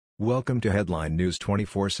Welcome to Headline News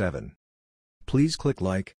 24/7. Please click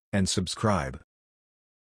like and subscribe.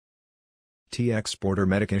 TX border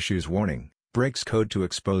medic issues warning, breaks code to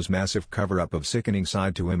expose massive cover-up of sickening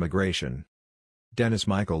side to immigration. Dennis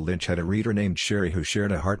Michael Lynch had a reader named Sherry who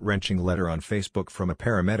shared a heart-wrenching letter on Facebook from a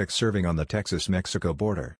paramedic serving on the Texas-Mexico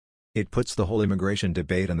border. It puts the whole immigration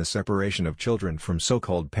debate and the separation of children from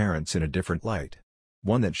so-called parents in a different light.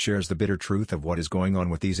 One that shares the bitter truth of what is going on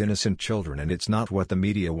with these innocent children, and it's not what the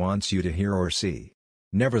media wants you to hear or see.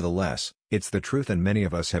 Nevertheless, it's the truth, and many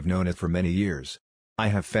of us have known it for many years. I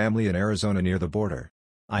have family in Arizona near the border.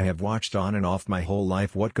 I have watched on and off my whole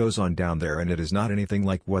life what goes on down there, and it is not anything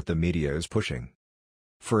like what the media is pushing.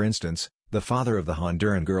 For instance, the father of the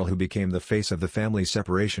Honduran girl who became the face of the family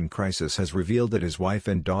separation crisis has revealed that his wife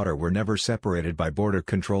and daughter were never separated by border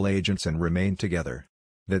control agents and remained together.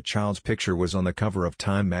 That child's picture was on the cover of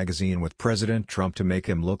Time magazine with President Trump to make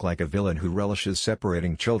him look like a villain who relishes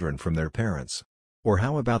separating children from their parents. Or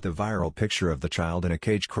how about the viral picture of the child in a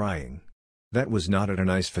cage crying? That was not at a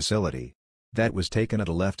nice facility. That was taken at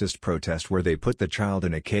a leftist protest where they put the child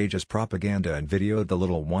in a cage as propaganda and videoed the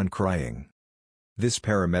little one crying. This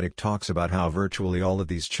paramedic talks about how virtually all of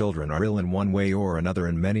these children are ill in one way or another,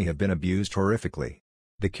 and many have been abused horrifically.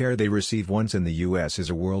 The care they receive once in the U.S. is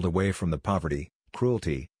a world away from the poverty,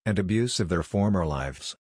 cruelty, and abuse of their former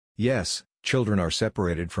lives. Yes, children are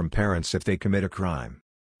separated from parents if they commit a crime.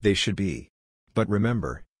 They should be. But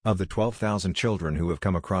remember, of the 12,000 children who have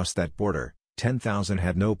come across that border, 10,000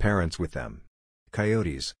 had no parents with them.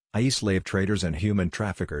 Coyotes, i.e. slave traders and human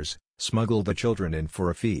traffickers, smuggle the children in for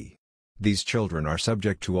a fee. These children are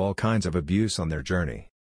subject to all kinds of abuse on their journey.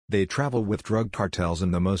 They travel with drug cartels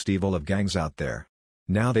and the most evil of gangs out there.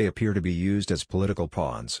 Now they appear to be used as political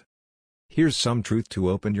pawns. Here's some truth to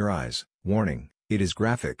open your eyes. Warning, it is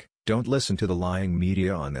graphic, don't listen to the lying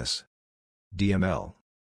media on this. DML.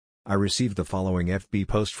 I received the following FB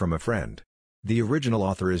post from a friend. The original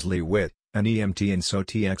author is Lee Witt, an EMT in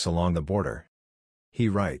SOTX along the border. He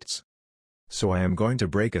writes, "So I am going to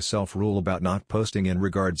break a self-rule about not posting in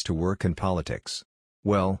regards to work and politics.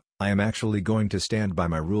 Well, I am actually going to stand by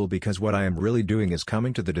my rule, because what I am really doing is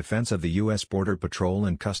coming to the defense of the U.S. Border Patrol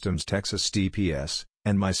and Customs Texas DPS,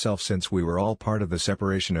 and myself, since we were all part of the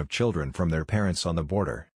separation of children from their parents on the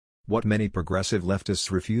border. What many progressive leftists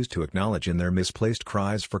refuse to acknowledge in their misplaced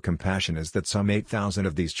cries for compassion is that some 8,000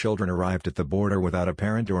 of these children arrived at the border without a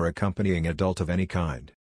parent or accompanying adult of any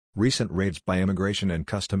kind. Recent raids by Immigration and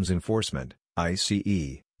Customs Enforcement,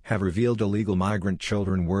 ICE, have revealed illegal migrant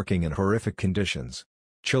children working in horrific conditions.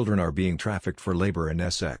 Children are being trafficked for labor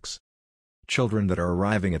and sex. Children that are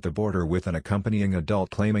arriving at the border with an accompanying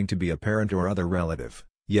adult claiming to be a parent or other relative,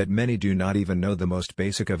 yet many do not even know the most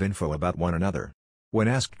basic of info about one another. When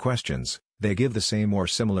asked questions, they give the same or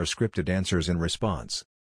similar scripted answers in response.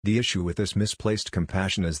 The issue with this misplaced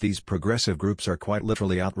compassion is these progressive groups are quite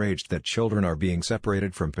literally outraged that children are being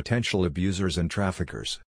separated from potential abusers and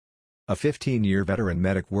traffickers. A 15-year veteran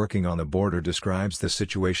medic working on the border describes the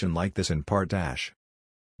situation like this in part: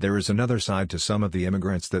 "There is another side to some of the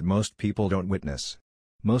immigrants that most people don't witness.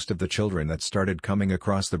 Most of the children that started coming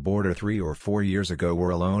across the border 3 or 4 years ago were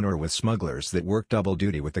alone or with smugglers that worked double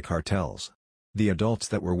duty with the cartels. The adults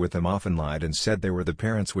that were with them often lied and said they were the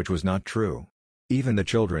parents, which was not true. Even the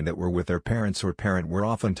children that were with their parents or parent were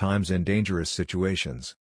oftentimes in dangerous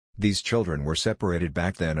situations. These children were separated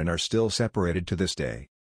back then and are still separated to this day.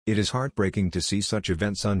 It is heartbreaking to see such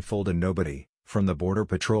events unfold, and nobody, from the Border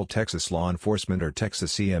Patrol, Texas law enforcement, or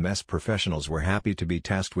Texas EMS professionals, were happy to be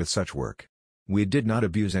tasked with such work. We did not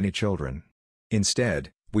abuse any children.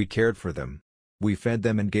 Instead, we cared for them. We fed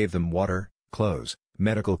them and gave them water, clothes,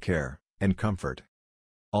 medical care, and comfort.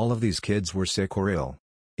 All of these kids were sick or ill.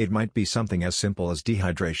 It might be something as simple as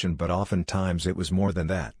dehydration, but oftentimes it was more than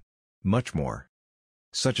that. Much more.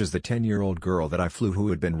 Such as the 10-year-old girl that I flew who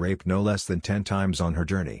had been raped no less than 10 times on her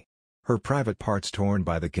journey. Her private parts torn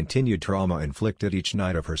by the continued trauma inflicted each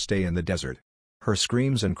night of her stay in the desert. Her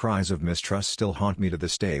screams and cries of mistrust still haunt me to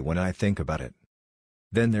this day when I think about it.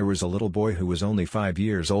 Then there was a little boy who was only 5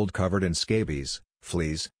 years old, covered in scabies,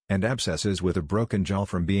 fleas, and abscesses, with a broken jaw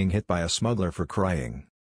from being hit by a smuggler for crying.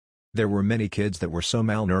 There were many kids that were so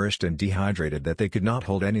malnourished and dehydrated that they could not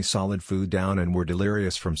hold any solid food down and were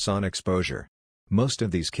delirious from sun exposure. Most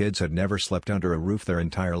of these kids had never slept under a roof their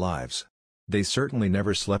entire lives. They certainly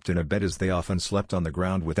never slept in a bed, as they often slept on the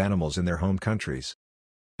ground with animals in their home countries.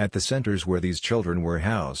 At the centers where these children were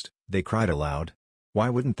housed, they cried aloud. Why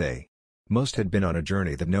wouldn't they? Most had been on a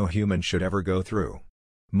journey that no human should ever go through.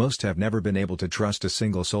 Most have never been able to trust a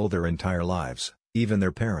single soul their entire lives, even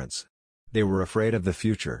their parents. They were afraid of the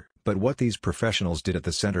future, but what these professionals did at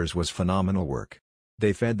the centers was phenomenal work.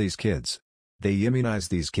 They fed these kids. They immunized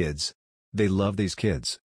these kids. They love these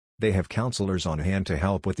kids. They have counselors on hand to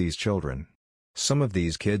help with these children. Some of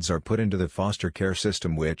these kids are put into the foster care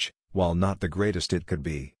system which, while not the greatest it could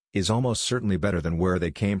be, is almost certainly better than where they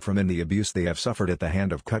came from and the abuse they have suffered at the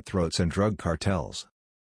hand of cutthroats and drug cartels.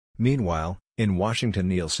 Meanwhile, in Washington,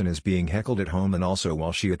 Nielsen is being heckled at home and also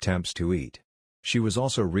while she attempts to eat. She was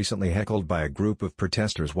also recently heckled by a group of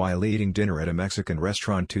protesters while eating dinner at a Mexican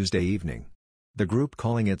restaurant Tuesday evening. The group,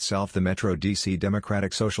 calling itself the Metro D.C.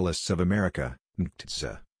 Democratic Socialists of America,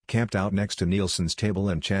 MDSA, camped out next to Nielsen's table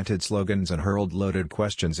and chanted slogans and hurled loaded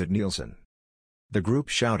questions at Nielsen. The group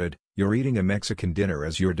shouted, "You're eating a Mexican dinner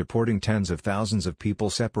as you're deporting tens of thousands of people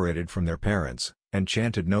separated from their parents," and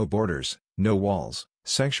chanted "No borders, no walls,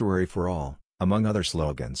 sanctuary for all," among other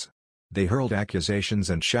slogans. They hurled accusations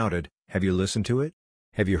and shouted, "Have you listened to it?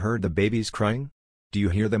 Have you heard the babies crying? Do you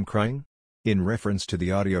hear them crying?" In reference to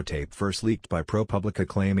the audio tape first leaked by ProPublica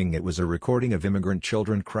claiming it was a recording of immigrant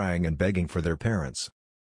children crying and begging for their parents.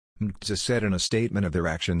 MDSA said in a statement of their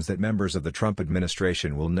actions that members of the Trump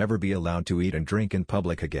administration will never be allowed to eat and drink in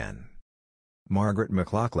public again. Margaret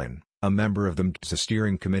McLaughlin, a member of the MDSA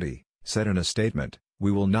steering committee, said in a statement,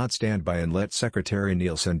 "We will not stand by and let Secretary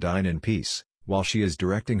Nielsen dine in peace, while she is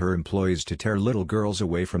directing her employees to tear little girls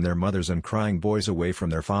away from their mothers and crying boys away from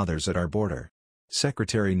their fathers at our border.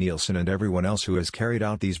 Secretary Nielsen and everyone else who has carried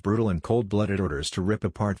out these brutal and cold-blooded orders to rip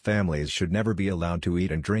apart families should never be allowed to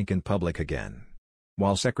eat and drink in public again.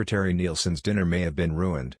 While Secretary Nielsen's dinner may have been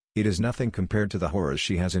ruined, it is nothing compared to the horrors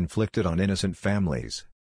she has inflicted on innocent families."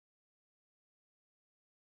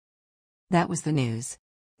 That was the news.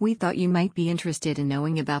 We thought you might be interested in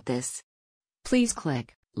knowing about this. Please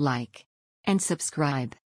click like and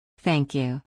subscribe. Thank you.